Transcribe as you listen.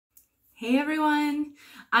Hey everyone,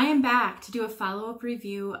 I am back to do a follow-up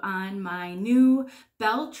review on my new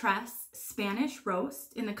BelleTress Spanish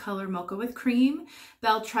Roast in the color Mocha with Cream.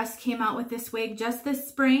 BelleTress came out with this wig just this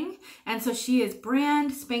spring, and so she is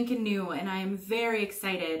brand spanking new, and I am very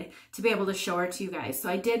excited to be able to show her to you guys. So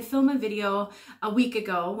I did film a video a week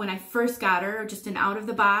ago when I first got her, just an out of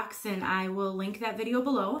the box, and I will link that video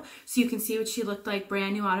below so you can see what she looked like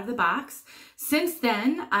brand new out of the box. Since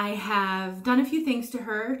then, I have done a few things to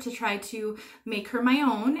her to try to make her my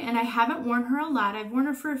own, and I haven't worn her a lot. I've worn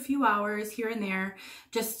her for a few hours here and there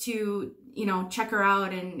just to, you know, check her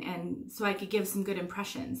out and so I could give some good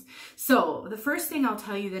impressions. So the first thing I'll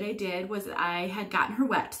tell you that I did was I had gotten her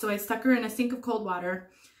wet. So I stuck her in a sink of cold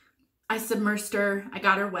water. I submersed her. I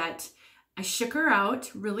got her wet. I shook her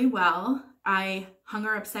out really well. I hung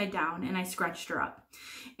her upside down and I scrunched her up.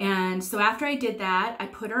 And so after I did that, I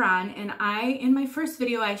put her on, and in my first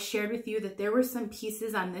video, I shared with you that there were some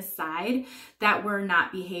pieces on this side that were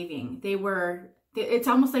not behaving. It's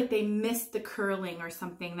almost like they missed the curling or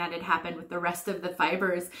something that had happened with the rest of the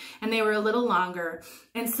fibers, and they were a little longer.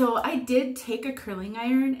 And so I did take a curling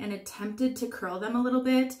iron and attempted to curl them a little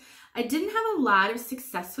bit. I didn't have a lot of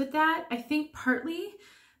success with that. I think partly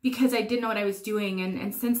because I didn't know what I was doing.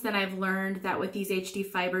 And since then I've learned that with these HD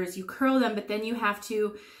fibers, you curl them, but then you have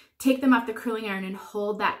to take them off the curling iron and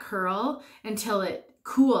hold that curl until it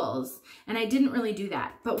cools. And I didn't really do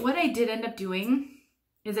that. But what I did end up doing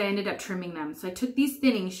is I ended up trimming them. So I took these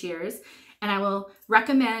thinning shears, and I will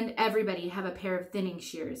recommend everybody have a pair of thinning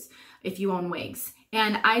shears if you own wigs.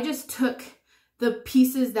 And I just took the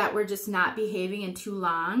pieces that were just not behaving and too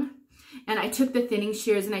long, and I took the thinning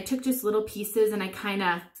shears and I took just little pieces and I kind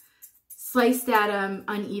of sliced at them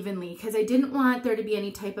unevenly because I didn't want there to be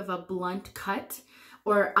any type of a blunt cut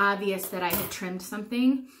or obvious that I had trimmed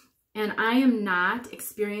something. And I am not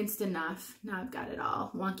experienced enough. Now I've got it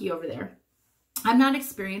all wonky over there. I'm not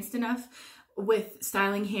experienced enough with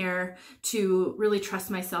styling hair to really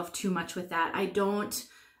trust myself too much with that. I don't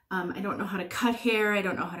know how to cut hair. I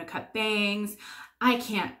don't know how to cut bangs. I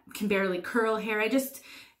can barely curl hair.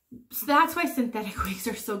 So that's why synthetic wigs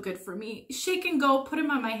are so good for me. Shake and go, put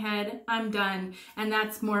them on my head, I'm done. And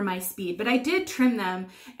that's more my speed. But I did trim them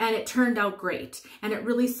and it turned out great. And it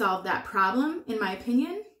really solved that problem, in my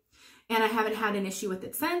opinion. And I haven't had an issue with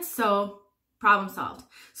it since, so problem solved.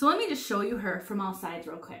 So let me just show you her from all sides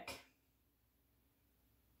real quick.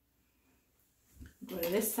 Go to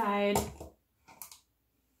this side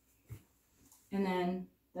and then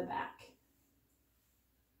the back.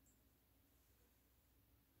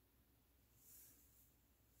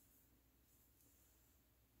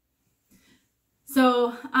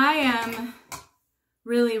 So I am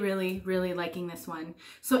really liking this one.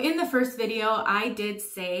 So in the first video, I did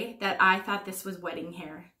say that I thought this was wedding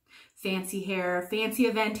hair, fancy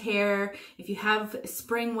event hair. If you have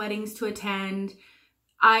spring weddings to attend,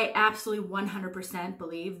 I absolutely 100%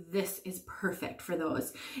 believe this is perfect for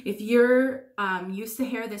those. If you're used to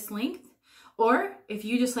hair this length, or if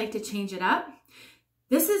you just like to change it up,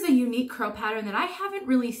 this is a unique curl pattern that I haven't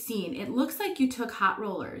really seen. It looks like you took hot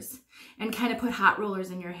rollers and kind of put hot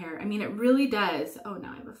rollers in your hair. I mean, it really does. Oh,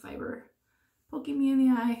 now I have a fiber poking me in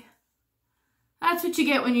the eye. That's what you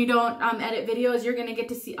get when you don't edit videos. You're gonna get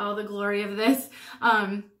to see all the glory of this.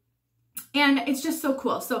 And it's just so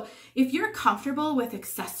cool. So if you're comfortable with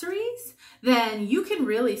accessories, then you can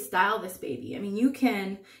really style this baby. I mean, you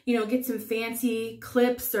can, you know, get some fancy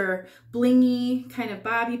clips or blingy kind of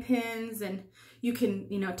bobby pins, and you can,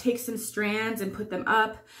 you know, take some strands and put them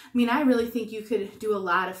up. I mean, I really think you could do a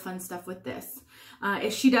lot of fun stuff with this.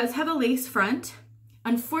 She does have a lace front.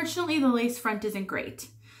 Unfortunately, the lace front isn't great.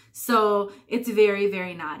 So it's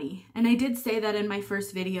very naughty. And I did say that in my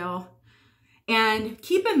first video. And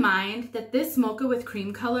keep in mind that this Mocha with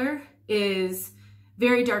Cream color is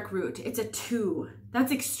very dark root. It's a 2.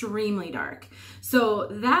 That's extremely dark. So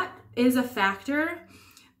that is a factor,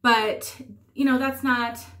 but you know, that's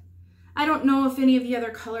not, I don't know if any of the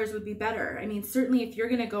other colors would be better. I mean, certainly if you're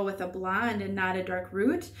gonna go with a blonde and not a dark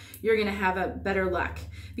root, you're gonna have a better luck.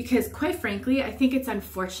 Because quite frankly, I think it's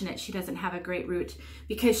unfortunate she doesn't have a great root,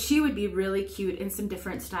 because she would be really cute in some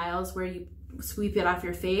different styles where you sweep it off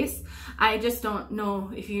your face. I just don't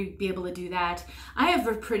know if you'd be able to do that. I have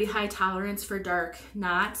a pretty high tolerance for dark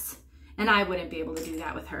knots, and I wouldn't be able to do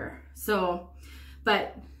that with her. So,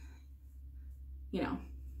 but, you know,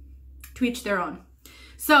 to each their own.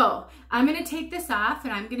 So I'm gonna take this off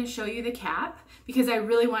and I'm gonna show you the cap because I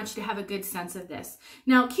really want you to have a good sense of this.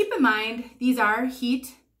 Now keep in mind, these are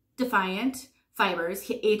heat defiant fibers,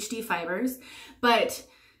 HD fibers, but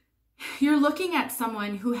you're looking at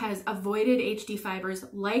someone who has avoided HD fibers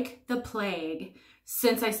like the plague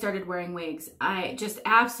since I started wearing wigs. I just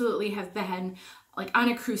absolutely have been like on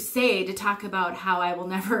a crusade to talk about how I will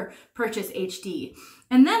never purchase HD.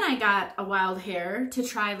 And then I got a wild hair to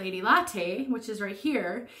try Lady Latte, which is right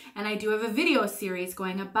here. And I do have a video series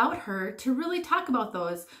going about her to really talk about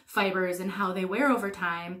those fibers and how they wear over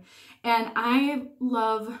time. And I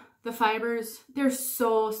love the fibers. They're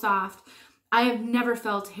so soft. I have never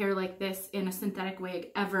felt hair like this in a synthetic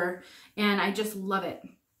wig ever. And I just love it.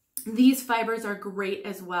 These fibers are great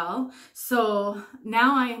as well. So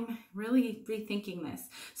now I'm really rethinking this.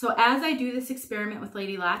 So as I do this experiment with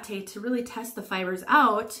Lady Latte to really test the fibers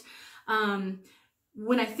out,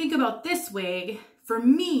 when I think about this wig, for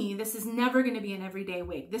me, this is never going to be an everyday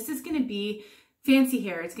wig. This is going to be fancy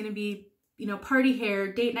hair. It's going to be, you know, party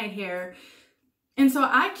hair, date night hair. And so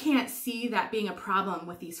I can't see that being a problem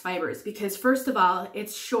with these fibers because first of all,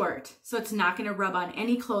 it's short, so it's not going to rub on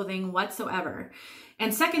any clothing whatsoever.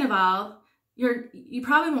 And second of all, you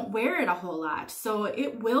probably won't wear it a whole lot, so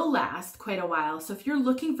it will last quite a while. So if you're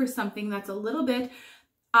looking for something that's a little bit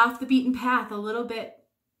off the beaten path, a little bit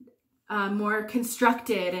more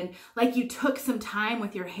constructed and like you took some time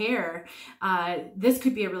with your hair, this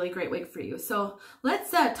could be a really great wig for you. So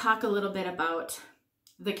let's talk a little bit about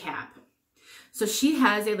the cap. So she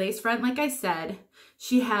has a lace front, like I said.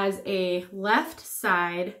 She has a left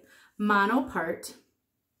side mono part.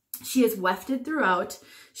 She is wefted throughout.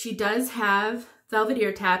 She does have velvet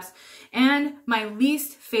ear taps. And my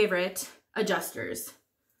least favorite adjusters,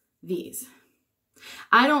 these.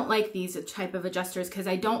 I don't like these type of adjusters because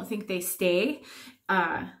I don't think they stay.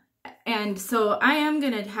 And so I am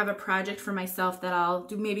going to have a project for myself that I'll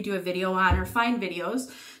maybe do a video on or find videos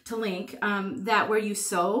to link that where you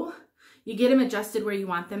sew. You get them adjusted where you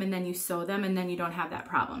want them and then you sew them and then you don't have that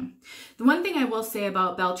problem. The one thing I will say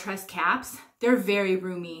about BelleTress caps, they're very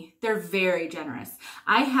roomy. They're very generous.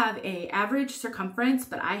 I have a average circumference,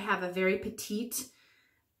 but I have a very petite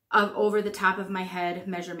of over the top of my head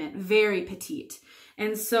measurement, very petite.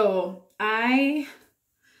 And so I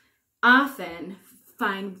often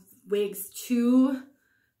find wigs too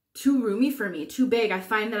roomy for me, too big. I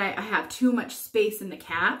find that I have too much space in the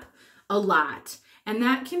cap a lot. And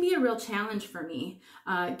that can be a real challenge for me,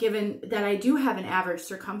 given that I do have an average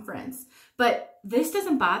circumference. But this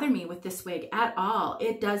doesn't bother me with this wig at all.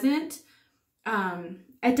 It doesn't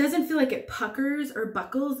feel like it puckers or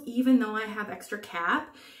buckles, even though I have extra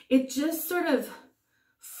cap. It just sort of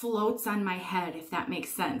floats on my head, if that makes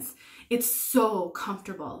sense. It's so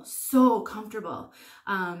comfortable,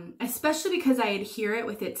 especially because I adhere it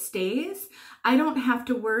with its stays. I don't have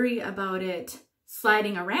to worry about it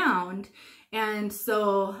sliding around. And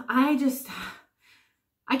so I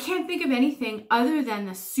can't think of anything other than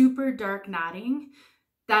the super dark knotting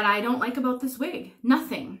that I don't like about this wig.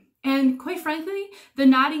 Nothing. And quite frankly, the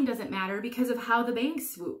knotting doesn't matter because of how the bangs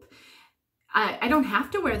swoop. I don't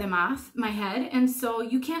have to wear them off my head, and so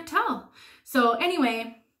you can't tell. So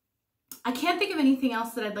anyway, I can't think of anything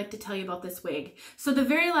else that I'd like to tell you about this wig. So the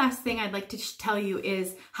very last thing I'd like to tell you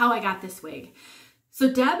is how I got this wig.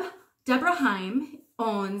 So Deborah Heim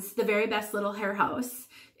owns the Very Best Little Hair House.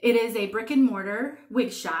 It is a brick and mortar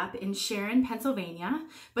wig shop in Sharon, Pennsylvania,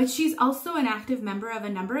 but she's also an active member of a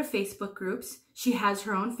number of Facebook groups. She has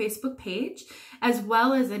her own Facebook page, as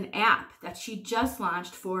well as an app that she just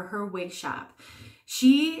launched for her wig shop.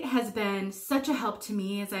 She has been such a help to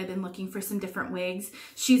me as I've been looking for some different wigs.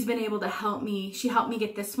 She's been able to help me. She helped me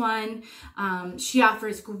get this one. She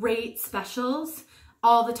offers great specials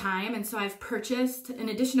all the time. And so I've purchased, in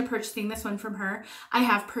addition to purchasing this one from her, I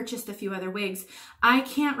have purchased a few other wigs. I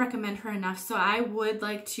can't recommend her enough. So I would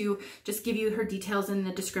like to just give you her details in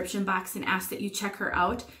the description box and ask that you check her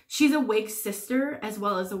out. She's a wig sister as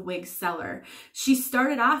well as a wig seller. She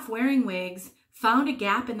started off wearing wigs, found a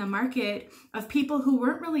gap in the market of people who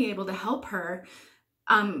weren't really able to help her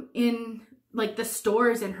in like the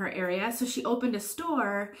stores in her area. So she opened a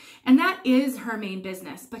store, and that is her main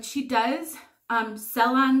business, but she does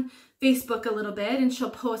sell on Facebook a little bit, and she'll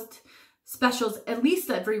post specials at least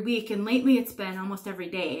every week. And lately it's been almost every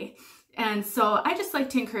day. And so I just like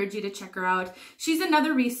to encourage you to check her out. She's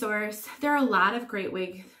another resource. There are a lot of great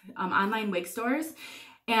wig, online wig stores.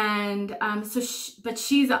 And but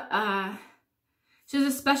she's a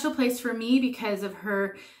special place for me because of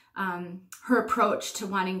her approach to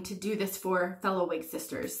wanting to do this for fellow wig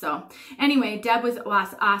sisters. So anyway, Deb was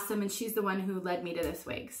awesome, and she's the one who led me to this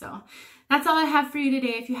wig. So that's all I have for you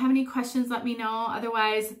today. If you have any questions, let me know.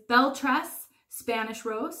 Otherwise, BelleTress Spanish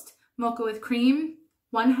Roast, Mocha with cream,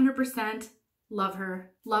 100%. Love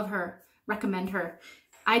her, recommend her.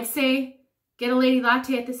 I'd say get a Lady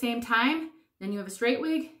Latte at the same time, then you have a straight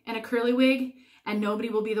wig and a curly wig, and nobody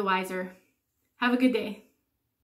will be the wiser. Have a good day.